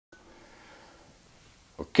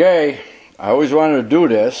Okay, I always wanted to do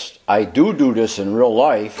this. I do this in real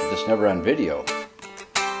life, just never on video.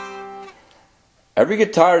 Every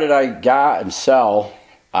guitar that I got and sell,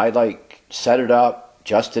 I like set it up,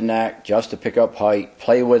 adjust the neck, adjust the pickup height,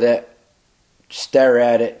 play with it, stare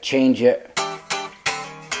at it, change it.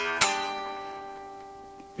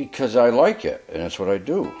 Because I like it, and that's what I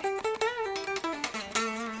do.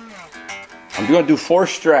 I'm going to do 4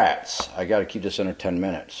 Strats. I got to keep this under 10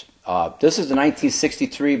 minutes. This is the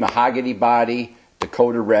 1963 mahogany body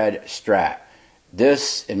Dakota Red Strat.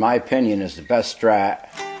 This, in my opinion, is the best Strat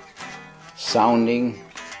sounding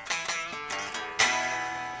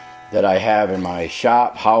that I have in my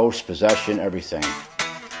shop, house, possession, everything.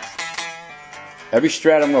 Every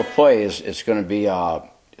Strat I'm going to play is going to be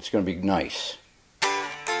nice.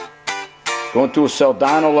 Going through a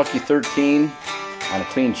Soldano Lucky 13 on a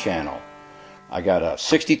clean channel. I got a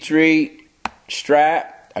 63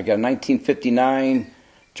 Strat. I got a 1959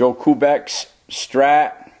 Joe Kubek's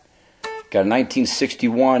Strat. Got a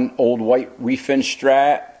 1961 old white refin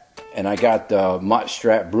Strat. And I got the Mutt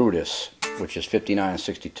Strat Brutus, which is 59 and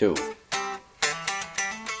 62.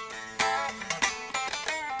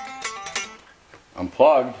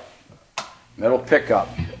 Unplugged. Middle pickup.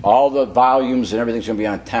 All the volumes and everything's going to be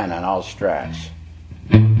on 10 on all Strats.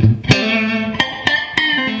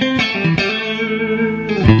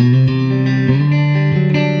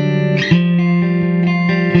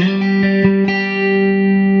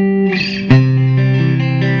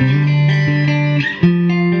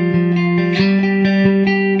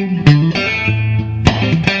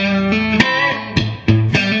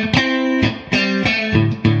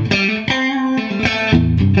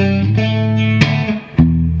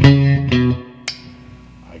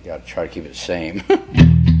 Try to keep it the same.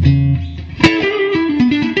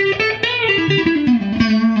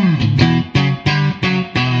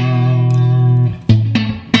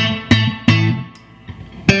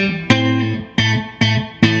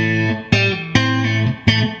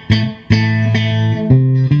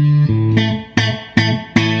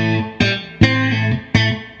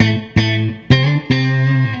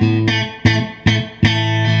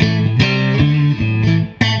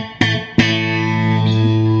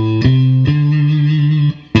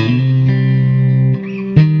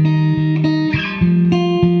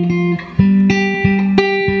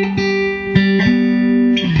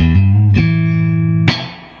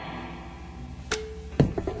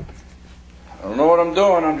 I don't know what I'm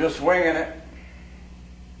doing, I'm just winging it.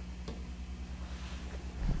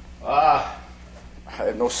 I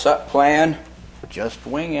have no set plan, just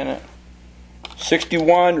winging it.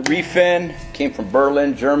 61 refin, came from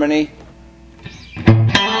Berlin, Germany.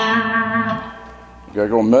 Gotta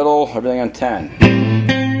go middle, everything on 10.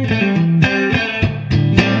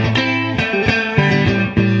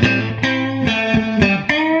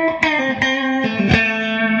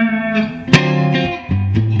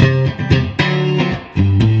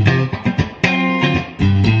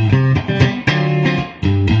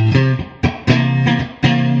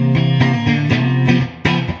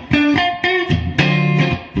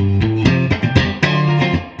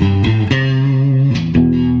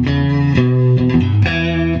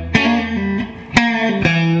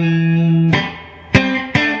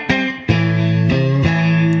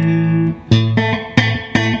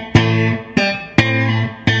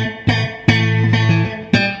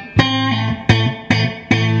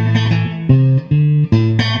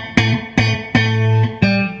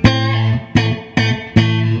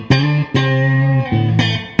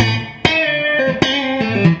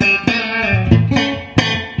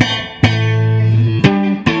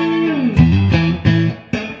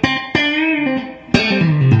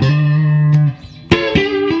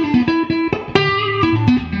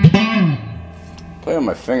 Playing on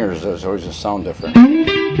my fingers does always just sound different.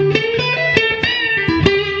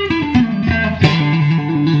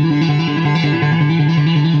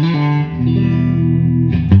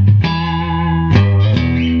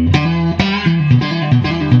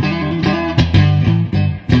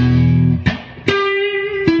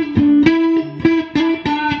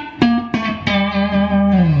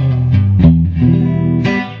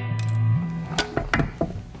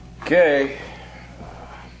 Okay.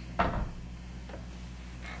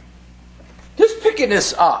 Just picking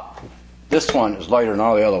this up. This one is lighter than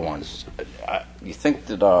all the other ones. You think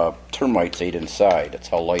that termites ate inside. That's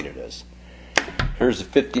how light it is. Here's the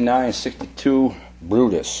 5962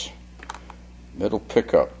 Brutus. Middle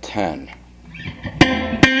pickup 10.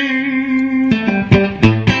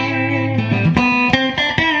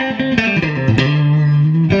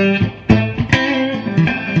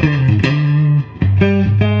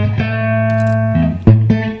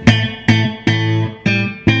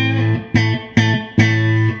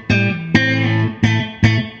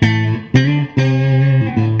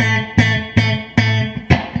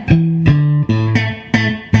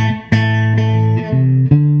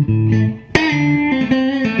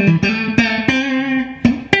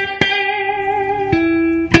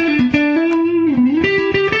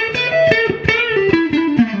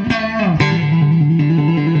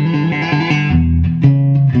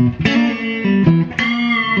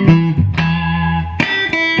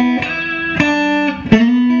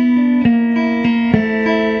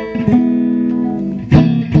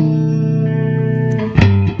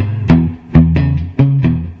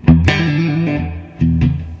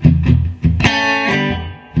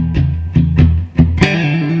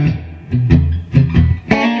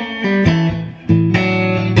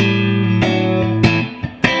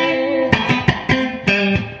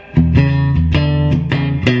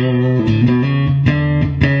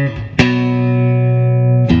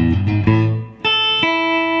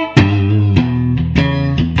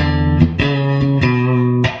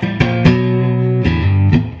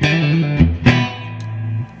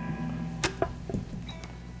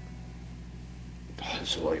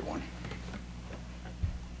 It's a light one.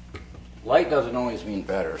 Light doesn't always mean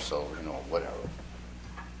better, so, you know, whatever.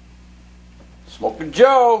 Smoking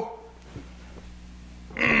Joe!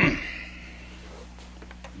 You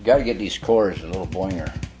gotta get these chords a little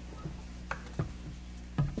boinger.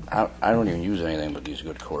 I don't even use anything but these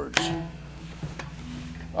good chords.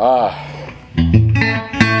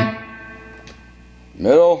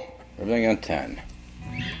 Middle, everything on 10.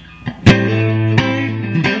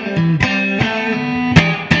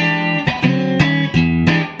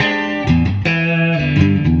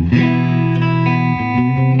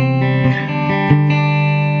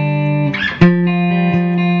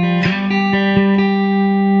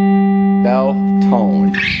 Bell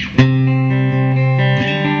tone.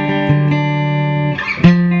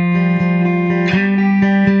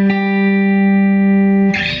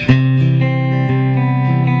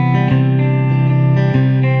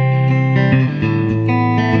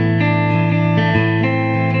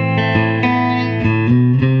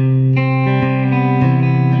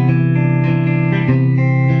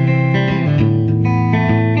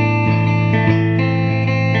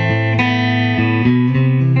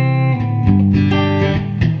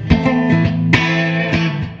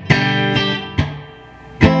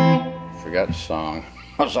 Forgot the song.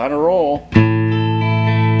 I was on a roll.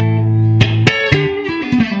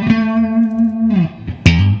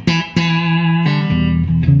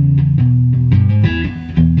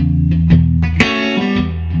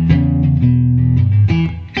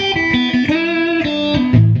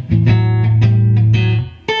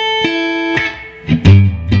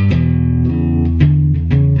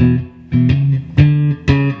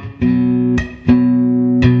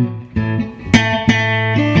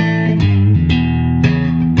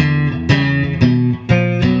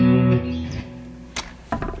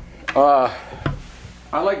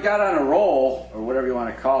 I got on a roll, or whatever you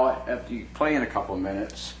want to call it, after you play in a couple of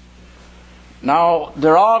minutes. Now,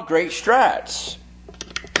 they're all great Strats.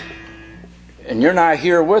 And you're not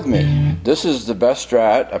here with me. This is the best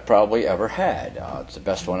Strat I probably ever had. It's the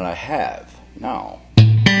best one I have now.